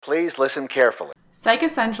Please listen carefully. Psych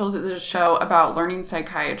Essentials is a show about learning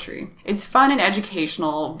psychiatry. It's fun and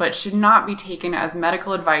educational, but should not be taken as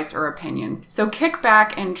medical advice or opinion. So kick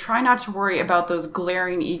back and try not to worry about those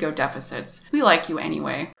glaring ego deficits. We like you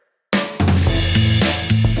anyway.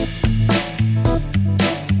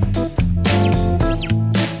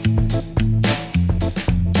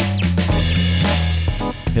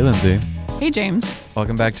 Hey, Lindsay. Hey, James.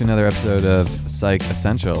 Welcome back to another episode of Psych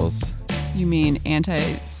Essentials. You mean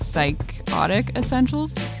antipsychotic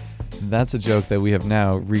essentials? That's a joke that we have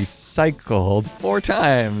now recycled 4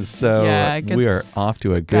 times. So we are off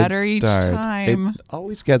to a good start. Each time. It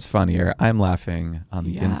always gets funnier. I'm laughing on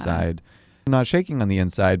the inside. I'm not shaking on the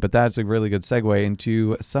inside, but that's a really good segue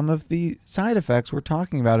into some of the side effects we're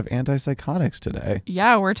talking about of antipsychotics today.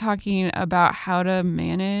 Yeah, we're talking about how to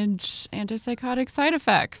manage antipsychotic side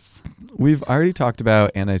effects. We've already talked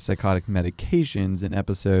about antipsychotic medications in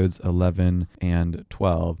episodes 11 and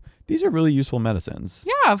 12. These are really useful medicines.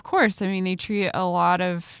 Yeah, of course. I mean, they treat a lot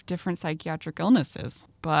of different psychiatric illnesses,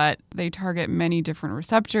 but they target many different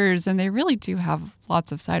receptors, and they really do have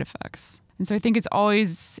lots of side effects. And so I think it's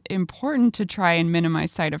always important to try and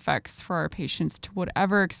minimize side effects for our patients to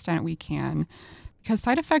whatever extent we can, because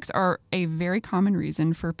side effects are a very common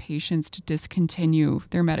reason for patients to discontinue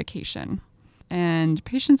their medication. And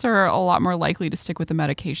patients are a lot more likely to stick with the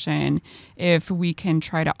medication if we can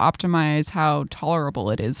try to optimize how tolerable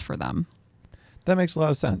it is for them. That makes a lot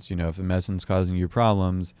of sense. You know, if the medicine's causing you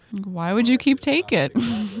problems, why would you keep taking it?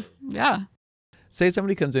 Yeah. Say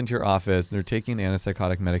somebody comes into your office and they're taking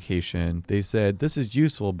antipsychotic medication. They said, this is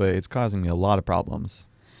useful, but it's causing me a lot of problems.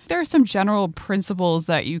 There are some general principles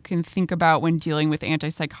that you can think about when dealing with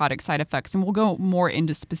antipsychotic side effects, and we'll go more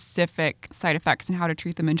into specific side effects and how to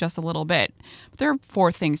treat them in just a little bit. But there are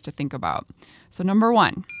 4 things to think about. So number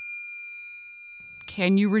 1,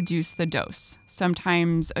 can you reduce the dose?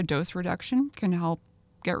 Sometimes a dose reduction can help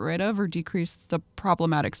get rid of or decrease the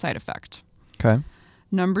problematic side effect. Okay.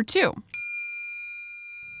 Number 2,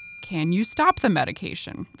 can you stop the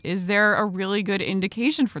medication? Is there a really good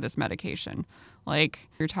indication for this medication? Like,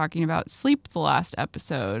 you're talking about sleep the last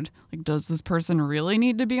episode. Like, does this person really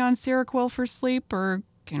need to be on Seroquel for sleep, or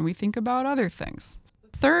can we think about other things?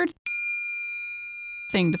 Third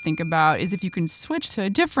thing to think about is if you can switch to a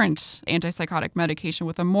different antipsychotic medication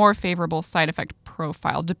with a more favorable side effect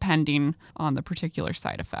profile, depending on the particular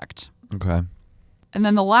side effect. Okay. And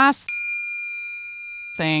then the last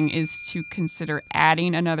thing is to consider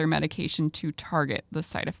adding another medication to target the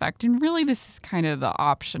side effect. And really, this is kind of the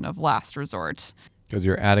option of last resort. Because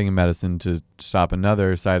you're adding a medicine to stop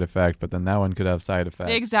another side effect, but then that one could have side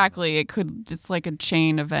effects. Exactly. It's like a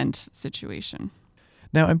chain event situation.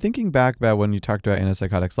 Now, I'm thinking back about when you talked about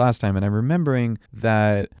antipsychotics last time, and I'm remembering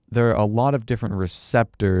that there are a lot of different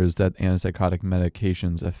receptors that antipsychotic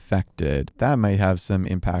medications affected. That might have some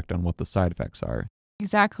impact on what the side effects are.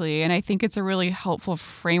 Exactly. And I think it's a really helpful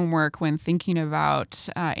framework when thinking about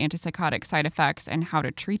antipsychotic side effects and how to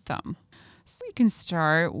treat them. So we can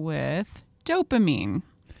start with dopamine.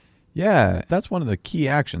 Yeah, that's one of the key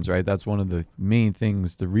actions, right? That's one of the main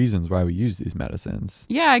things, the reasons why we use these medicines.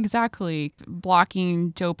 Yeah, exactly.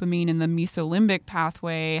 Blocking dopamine in the mesolimbic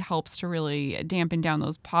pathway helps to really dampen down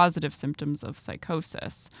those positive symptoms of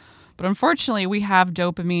psychosis. But unfortunately, we have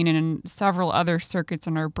dopamine in several other circuits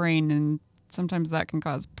in our brain, and sometimes that can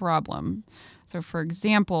cause problem. So for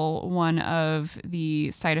example, one of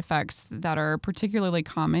the side effects that are particularly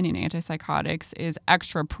common in antipsychotics is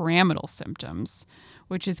extrapyramidal symptoms,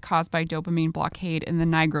 which is caused by dopamine blockade in the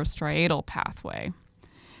nigrostriatal pathway.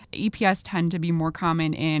 EPS tend to be more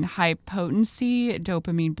common in high-potency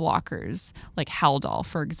dopamine blockers, like Haldol,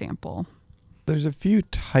 for example. There's a few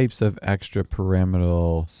types of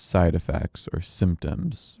extrapyramidal side effects or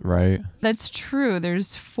symptoms, right? That's true.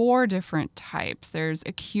 There's 4 different types. There's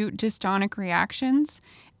acute dystonic reactions,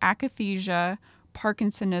 akathisia,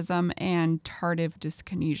 Parkinsonism, and tardive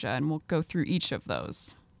dyskinesia, and we'll go through each of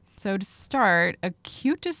those. So to start,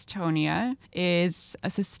 acute dystonia is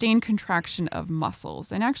a sustained contraction of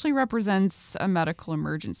muscles and actually represents a medical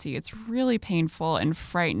emergency. It's really painful and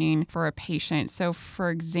frightening for a patient. So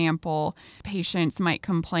for example, patients might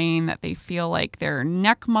complain that they feel like their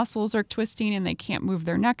neck muscles are twisting and they can't move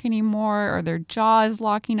their neck anymore, or their jaw is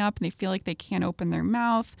locking up and they feel like they can't open their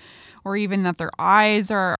mouth, or even that their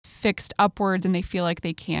eyes are fixed upwards and they feel like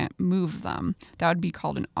they can't move them. That would be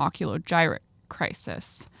called an oculogyric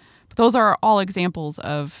crisis. But those are all examples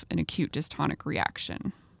of an acute dystonic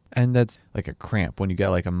reaction. And that's like a cramp. When you get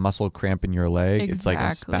like a muscle cramp in your leg, Exactly. It's like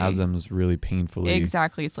a spasms really painfully.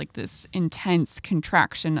 Exactly. It's like this intense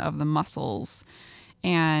contraction of the muscles.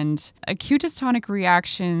 And acute dystonic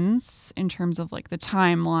reactions, in terms of like the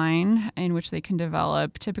timeline in which they can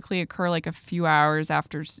develop, typically occur like a few hours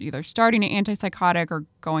after either starting an antipsychotic or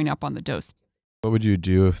going up on the dose. What would you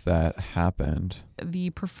do if that happened? The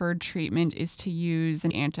preferred treatment is to use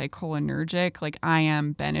an anticholinergic like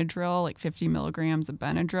IM Benadryl, like 50 milligrams of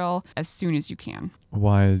Benadryl, as soon as you can.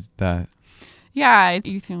 Why is that? Yeah,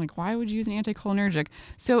 you think like, why would you use an anticholinergic?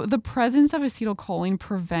 So the presence of acetylcholine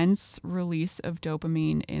prevents release of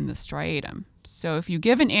dopamine in the striatum. So if you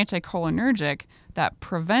give an anticholinergic, that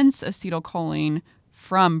prevents acetylcholine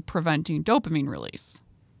from preventing dopamine release.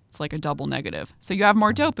 It's like a double negative. So you have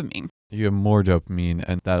more dopamine. You have more dopamine,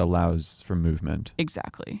 and that allows for movement.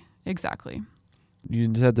 Exactly.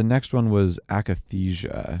 You said the next one was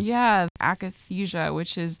akathisia. Yeah, akathisia,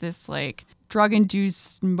 which is this like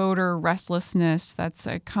drug-induced motor restlessness that's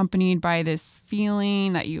accompanied by this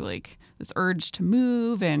feeling that you like, this urge to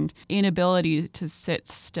move and inability to sit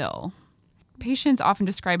still. Patients often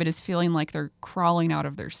describe it as feeling like they're crawling out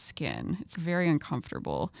of their skin. It's very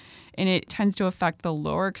uncomfortable. And it tends to affect the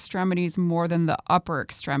lower extremities more than the upper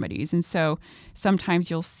extremities. And so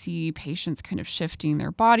sometimes you'll see patients kind of shifting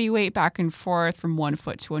their body weight back and forth from one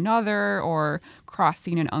foot to another, or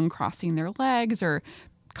crossing and uncrossing their legs, or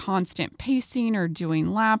constant pacing or doing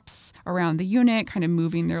laps around the unit, kind of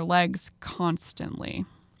moving their legs constantly.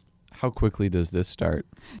 How quickly does this start?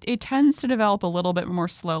 It tends to develop a little bit more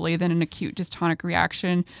slowly than an acute dystonic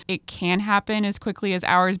reaction. It can happen as quickly as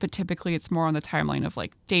hours, but typically it's more on the timeline of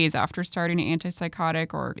like days after starting an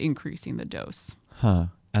antipsychotic or increasing the dose. Huh.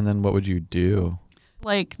 And then what would you do?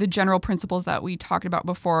 Like the general principles that we talked about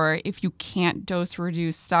before, if you can't dose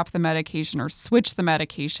reduce, stop the medication, or switch the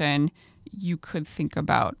medication, you could think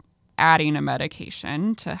about adding a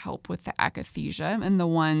medication to help with the akathisia. And the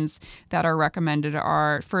ones that are recommended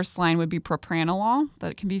are, first line would be propranolol,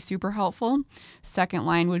 that can be super helpful. Second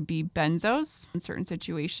line would be benzos in certain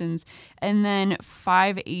situations. And then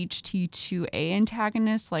 5-HT2A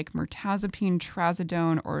antagonists like mirtazapine,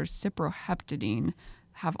 trazodone, or cyproheptadine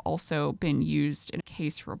have also been used in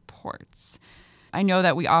case reports. I know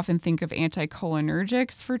that we often think of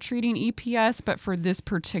anticholinergics for treating EPS, but for this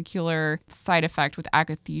particular side effect with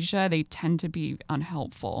akathisia, they tend to be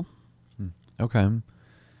unhelpful. Okay.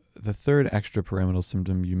 The third extrapyramidal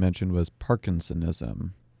symptom you mentioned was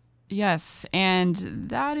Parkinsonism. Yes, and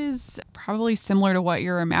that is probably similar to what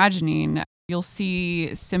you're imagining. You'll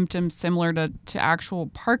see symptoms similar to actual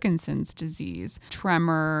Parkinson's disease: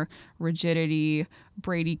 tremor, rigidity,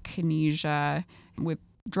 bradykinesia. With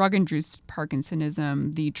drug-induced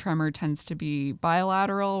Parkinsonism, the tremor tends to be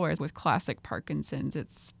bilateral, whereas with classic Parkinson's,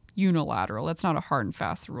 it's unilateral. That's not a hard and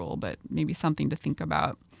fast rule, but maybe something to think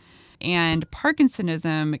about. And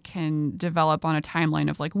Parkinsonism can develop on a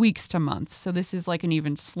timeline of like weeks to months. So this is like an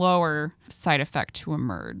even slower side effect to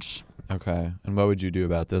emerge. Okay. And what would you do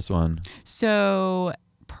about this one? So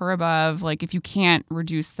per above, like if you can't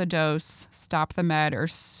reduce the dose, stop the med, or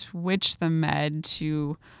switch the med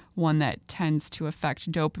to one that tends to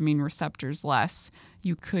affect dopamine receptors less,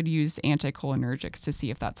 you could use anticholinergics to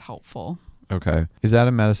see if that's helpful. Okay. Is that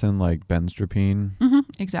a medicine like benztropine? Mm-hmm,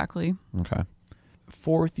 exactly. Okay.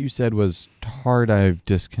 Fourth, you said, was tardive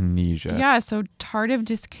dyskinesia. Yeah, so tardive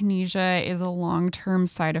dyskinesia is a long-term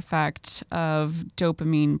side effect of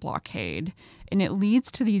dopamine blockade, and it leads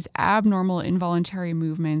to these abnormal involuntary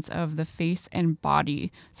movements of the face and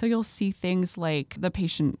body. So you'll see things like the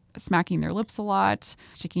patient smacking their lips a lot,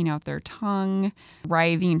 sticking out their tongue,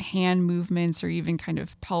 writhing hand movements, or even kind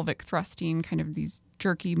of pelvic thrusting, kind of these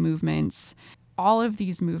jerky movements. All of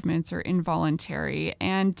these movements are involuntary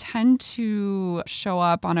and tend to show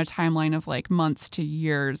up on a timeline of like months to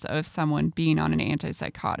years of someone being on an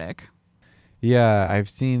antipsychotic. Yeah, I've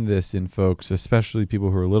seen this in folks, especially people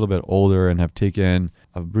who are a little bit older and have taken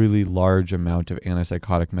a really large amount of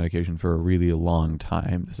antipsychotic medication for a really long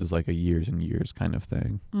time. This is like a years and years kind of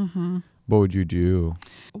thing. Mm-hmm. What would you do?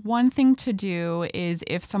 One thing to do is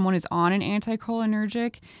if someone is on an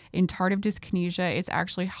anticholinergic, in tardive dyskinesia, it's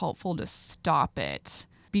actually helpful to stop it.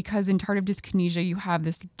 Because in tardive dyskinesia, you have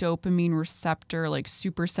this dopamine receptor, like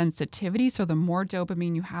super sensitivity. So the more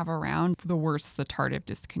dopamine you have around, the worse the tardive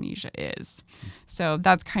dyskinesia is. So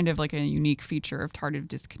that's kind of like a unique feature of tardive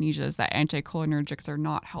dyskinesia, is that anticholinergics are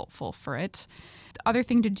not helpful for it. The other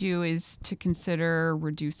thing to do is to consider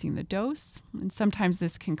reducing the dose. And sometimes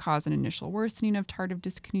this can cause an initial worsening of tardive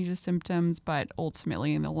dyskinesia symptoms, but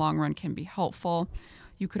ultimately in the long run can be helpful.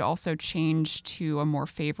 You could also change to a more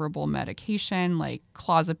favorable medication like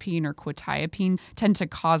clozapine or quetiapine, tend to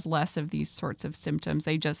cause less of these sorts of symptoms.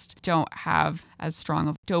 They just don't have as strong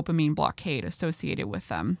of dopamine blockade associated with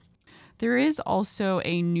them. There is also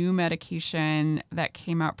a new medication that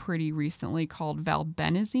came out pretty recently called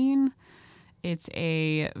valbenazine. It's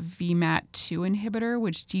a VMAT2 inhibitor,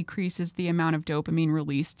 which decreases the amount of dopamine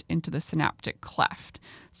released into the synaptic cleft.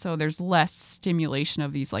 So there's less stimulation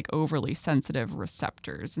of these like overly sensitive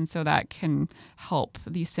receptors. And so that can help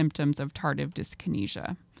the symptoms of tardive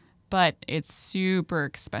dyskinesia. But it's super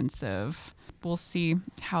expensive. We'll see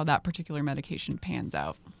how that particular medication pans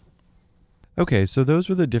out. Okay, so those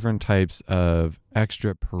were the different types of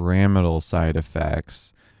extrapyramidal side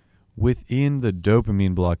effects. Within the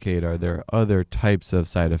dopamine blockade, are there other types of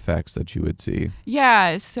side effects that you would see?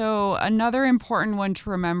 Yeah, so another important one to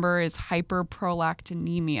remember is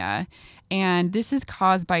hyperprolactinemia. And this is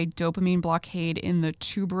caused by dopamine blockade in the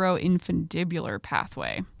tuberoinfundibular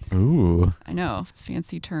pathway. Ooh. I know,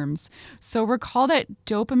 fancy terms. So recall that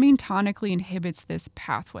dopamine tonically inhibits this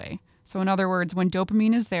pathway. So in other words, when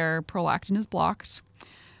dopamine is there, prolactin is blocked.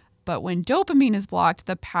 But when dopamine is blocked,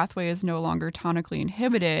 the pathway is no longer tonically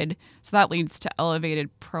inhibited, so that leads to elevated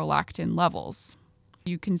prolactin levels.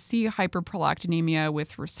 You can see hyperprolactinemia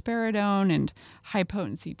with risperidone and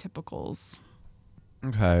high-potency typicals.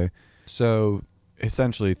 Okay. So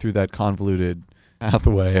essentially through that convoluted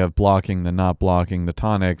pathway of blocking the not blocking the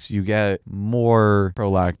tonics, you get more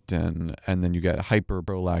prolactin and then you get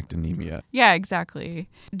hyperprolactinemia. Yeah, exactly.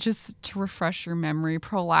 Just to refresh your memory,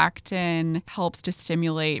 prolactin helps to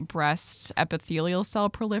stimulate breast epithelial cell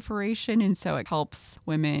proliferation, and so it helps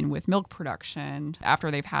women with milk production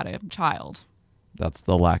after they've had a child. That's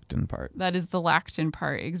the lactin part. That is the lactin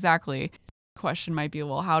part, exactly. Question might be,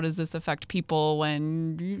 well, how does this affect people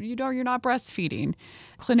when you're not breastfeeding?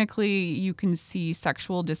 Clinically, you can see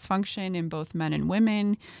sexual dysfunction in both men and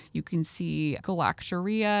women. You can see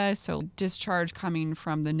galacturia, so discharge coming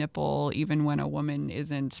from the nipple even when a woman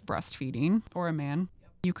isn't breastfeeding, or a man.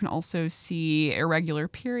 You can also see irregular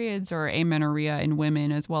periods or amenorrhea in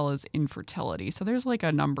women, as well as infertility. So there's like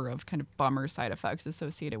a number of kind of bummer side effects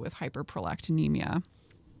associated with hyperprolactinemia.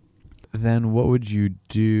 Then what would you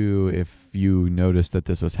do if you noticed that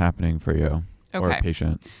this was happening for you or a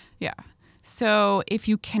patient? Yeah. So if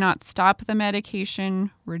you cannot stop the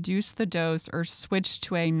medication, reduce the dose, or switch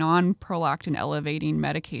to a non-prolactin elevating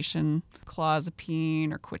medication,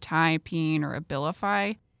 clozapine or quetiapine or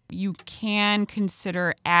Abilify, you can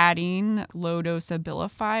consider adding low-dose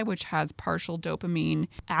Abilify, which has partial dopamine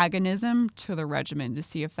agonism, to the regimen to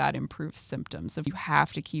see if that improves symptoms. If you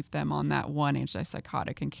have to keep them on that one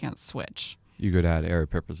antipsychotic and can't switch. You could add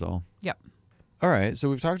aripiprazole. Yep. All right, so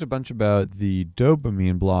we've talked a bunch about the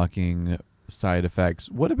dopamine blocking side effects.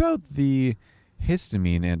 What about the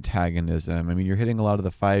histamine antagonism? I mean, you're hitting a lot of the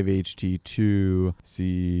 5-HT2C,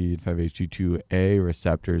 5-HT2A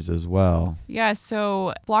receptors as well. Yeah,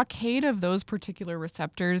 so blockade of those particular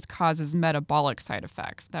receptors causes metabolic side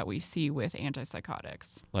effects that we see with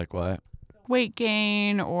antipsychotics. Like what? Weight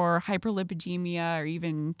gain or hyperlipidemia or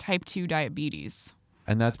even type 2 diabetes.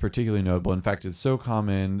 And that's particularly notable. In fact, it's so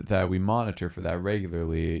common that we monitor for that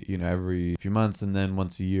regularly, every few months and then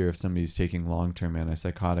once a year if somebody's taking long-term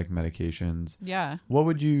antipsychotic medications. Yeah. What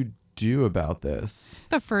would you do about this?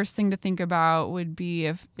 The first thing to think about would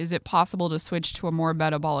be is it possible to switch to a more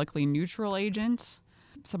metabolically neutral agent?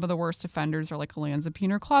 Some of the worst offenders are like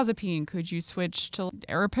olanzapine or clozapine. Could you switch to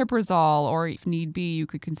aripiprazole, or if need be, you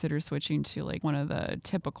could consider switching to like one of the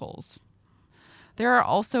typicals? There are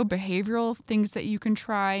also behavioral things that you can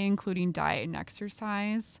try, including diet and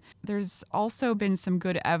exercise. There's also been some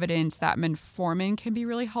good evidence that metformin can be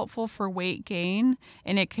really helpful for weight gain,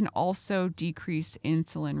 and it can also decrease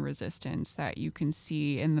insulin resistance that you can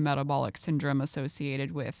see in the metabolic syndrome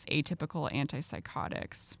associated with atypical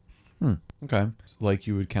antipsychotics. Okay. Like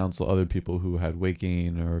you would counsel other people who had weight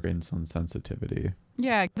gain or insulin sensitivity.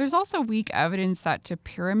 Yeah, there's also weak evidence that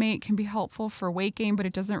topiramate can be helpful for weight gain, but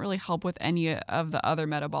it doesn't really help with any of the other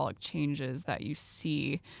metabolic changes that you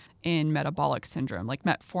see in metabolic syndrome. Like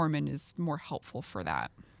metformin is more helpful for that.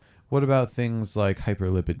 What about things like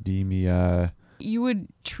hyperlipidemia? You would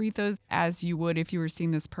treat those as you would if you were seeing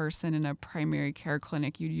this person in a primary care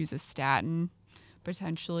clinic. You'd use a statin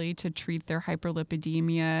potentially to treat their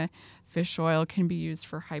hyperlipidemia. Fish oil can be used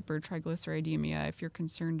for hypertriglyceridemia if you're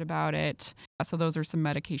concerned about it. So those are some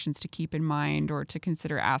medications to keep in mind or to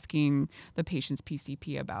consider asking the patient's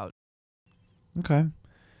PCP about. Okay.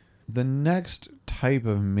 The next type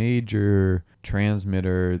of major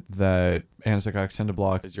transmitter that antipsychotics tend to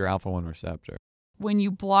block is your alpha-1 receptor. When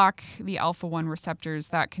you block the alpha-1 receptors,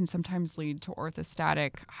 that can sometimes lead to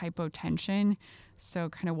orthostatic hypotension. So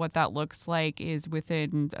kind of what that looks like is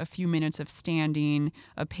within a few minutes of standing,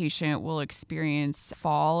 a patient will experience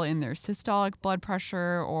fall in their systolic blood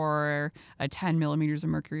pressure or a 10 millimeters of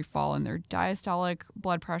mercury fall in their diastolic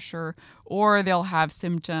blood pressure, or they'll have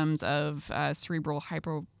symptoms of cerebral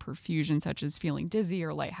hypoperfusion, such as feeling dizzy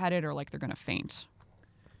or lightheaded or like they're going to faint.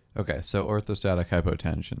 Okay, so orthostatic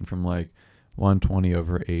hypotension from like 120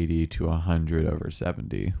 over 80 to 100 over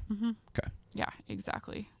 70. Mm-hmm. Okay. Yeah,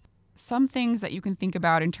 exactly. Some things that you can think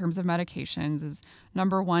about in terms of medications is,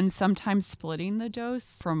 number one, sometimes splitting the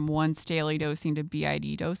dose from once daily dosing to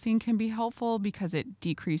BID dosing can be helpful because it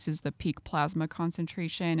decreases the peak plasma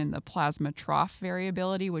concentration and the plasma trough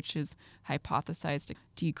variability, which is hypothesized to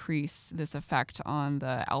decrease this effect on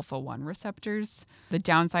the alpha-1 receptors. The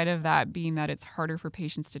downside of that being that it's harder for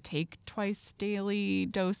patients to take twice daily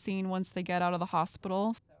dosing once they get out of the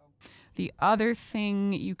hospital. The other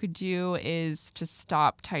thing you could do is to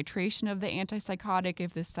stop titration of the antipsychotic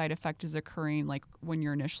if this side effect is occurring, like when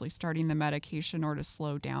you're initially starting the medication, or to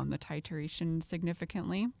slow down the titration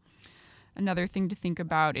significantly. Another thing to think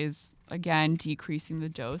about is, again, decreasing the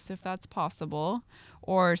dose if that's possible,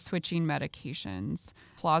 or switching medications.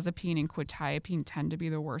 Clozapine and quetiapine tend to be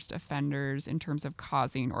the worst offenders in terms of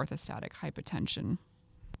causing orthostatic hypotension.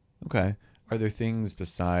 Okay. Are there things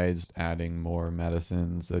besides adding more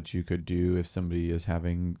medicines that you could do if somebody is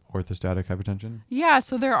having orthostatic hypotension? Yeah,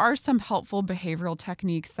 so there are some helpful behavioral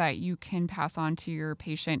techniques that you can pass on to your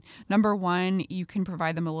patient. Number one, you can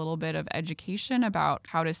provide them a little bit of education about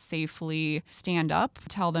how to safely stand up,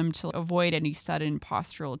 tell them to avoid any sudden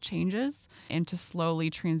postural changes, and to slowly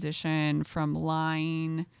transition from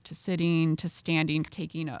lying to sitting to standing,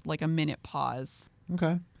 taking a minute pause.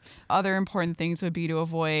 Okay. Other important things would be to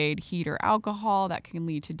avoid heat or alcohol that can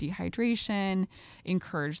lead to dehydration,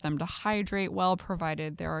 encourage them to hydrate well,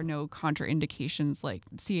 provided there are no contraindications like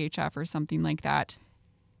CHF or something like that.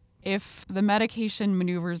 If the medication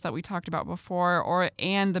maneuvers that we talked about before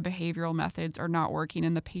and the behavioral methods are not working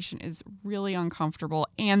and the patient is really uncomfortable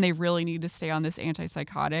and they really need to stay on this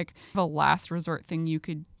antipsychotic, the last resort thing you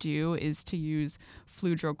could do is to use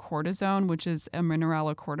fludrocortisone, which is a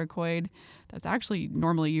mineralocorticoid that's actually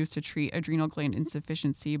normally used to treat adrenal gland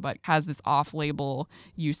insufficiency, but has this off-label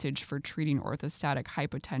usage for treating orthostatic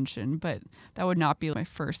hypotension. But that would not be my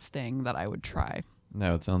first thing that I would try.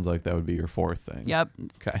 No, it sounds like that would be your fourth thing. Yep.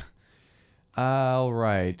 Okay. All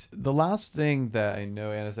right. The last thing that I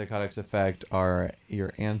know antipsychotics affect are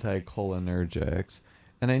your anticholinergics.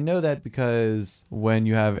 And I know that because when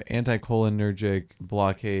you have anticholinergic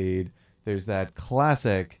blockade, there's that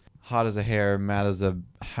classic hot as a hare, mad as a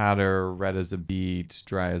hatter, red as a beet,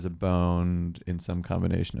 dry as a bone, in some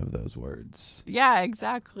combination of those words. Yeah,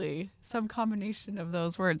 exactly. Some combination of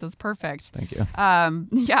those words. That's perfect. Thank you.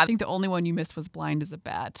 Yeah, I think the only one you missed was blind as a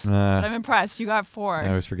bat. But I'm impressed. You got 4. I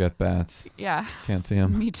always forget bats. Yeah. Can't see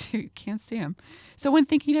them. Me too. Can't see them. So when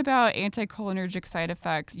thinking about anticholinergic side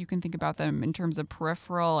effects, you can think about them in terms of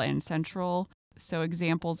peripheral and central. So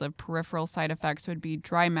examples of peripheral side effects would be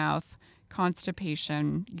dry mouth,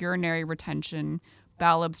 constipation, urinary retention,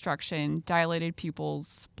 bowel obstruction, dilated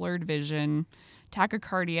pupils, blurred vision,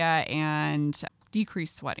 tachycardia, and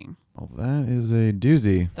decreased sweating. Well, that is a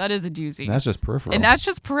doozy. That is a doozy. That's just peripheral. And that's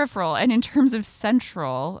just peripheral. And in terms of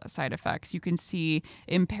central side effects, you can see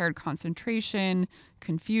impaired concentration,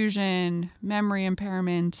 confusion, memory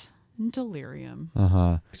impairment, and delirium.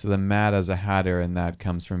 So the mad as a hatter, and that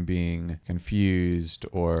comes from being confused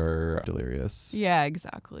or delirious. Yeah,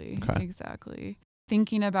 exactly. Okay. Exactly.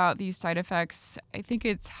 Thinking about these side effects, I think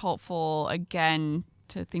it's helpful, again,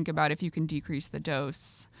 to think about if you can decrease the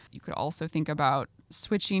dose. You could also think about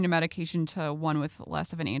switching a medication to one with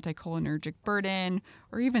less of an anticholinergic burden,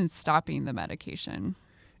 or even stopping the medication.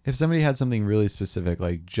 If somebody had something really specific,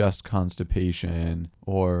 like just constipation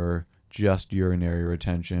or just urinary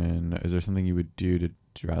retention, is there something you would do to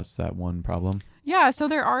address that one problem? Yeah, so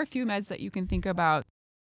there are a few meds that you can think about.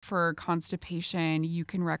 For constipation, you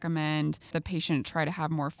can recommend the patient try to have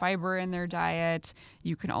more fiber in their diet.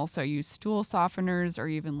 You can also use stool softeners or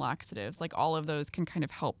even laxatives. Like, all of those can kind of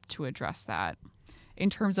help to address that. In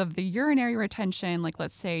terms of the urinary retention, like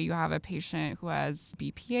let's say you have a patient who has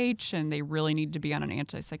BPH and they really need to be on an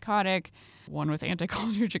antipsychotic, one with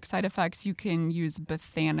anticholinergic side effects, you can use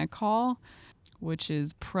bethanechol, which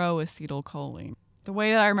is pro-acetylcholine. The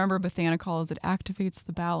way that I remember bethanechol is it activates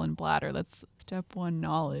the bowel and bladder. That's step 1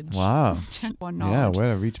 knowledge. Wow. Step 1 knowledge. Yeah, way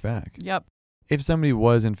to reach back. Yep. If somebody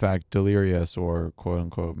was in fact delirious or quote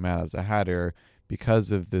unquote mad as a hatter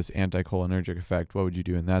because of this anticholinergic effect, what would you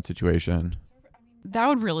do in that situation? That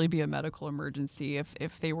would really be a medical emergency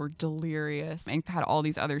if they were delirious and had all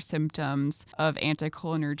these other symptoms of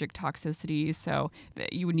anticholinergic toxicity. So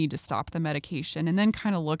you would need to stop the medication and then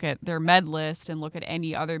kind of look at their med list and look at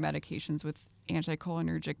any other medications with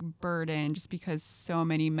anticholinergic burden, just because so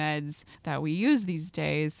many meds that we use these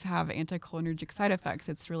days have anticholinergic side effects.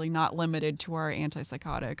 It's really not limited to our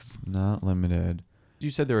antipsychotics. Not limited.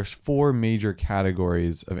 You said there are 4 major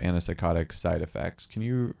categories of antipsychotic side effects. Can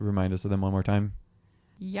you remind us of them one more time?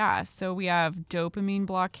 Yeah, so we have dopamine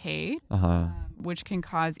blockade, which can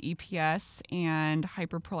cause EPS and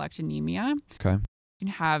hyperprolactinemia. Okay. You can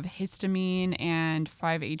have histamine and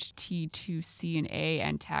 5-HT2C and A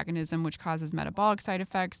antagonism, which causes metabolic side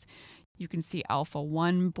effects. You can see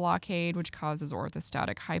alpha-1 blockade, which causes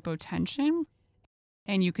orthostatic hypotension.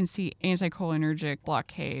 And you can see anticholinergic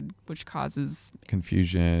blockade, which causes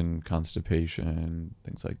confusion, constipation,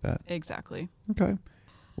 things like that. Exactly. Okay.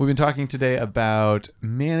 We've been talking today about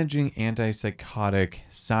managing antipsychotic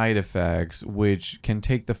side effects, which can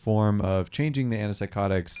take the form of changing the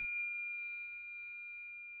antipsychotics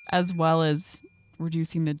as well as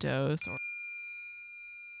reducing the dose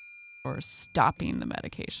or stopping the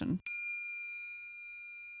medication.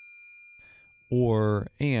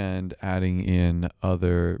 And adding in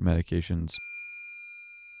other medications.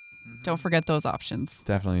 Don't forget those options.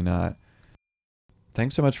 Definitely not.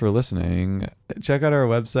 Thanks so much for listening. Check out our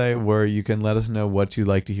website where you can let us know what you'd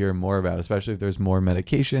like to hear more about, especially if there's more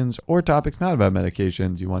medications or topics not about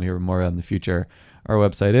medications you want to hear more about in the future. Our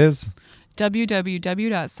website is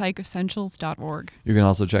www.psychessentials.org. You can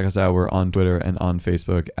also check us out. We're on Twitter and on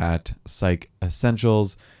Facebook at Psych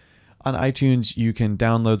Essentials. On iTunes, you can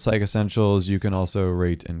download Psych Essentials. You can also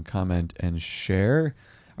rate and comment and share.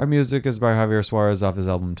 Our music is by Javier Suarez off his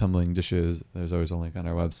album Tumbling Dishes. There's always a link on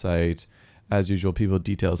our website. As usual, people,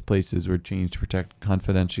 details, places were changed to protect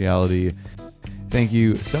confidentiality. Thank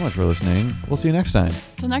you so much for listening. We'll see you next time.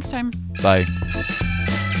 Till next time. Bye.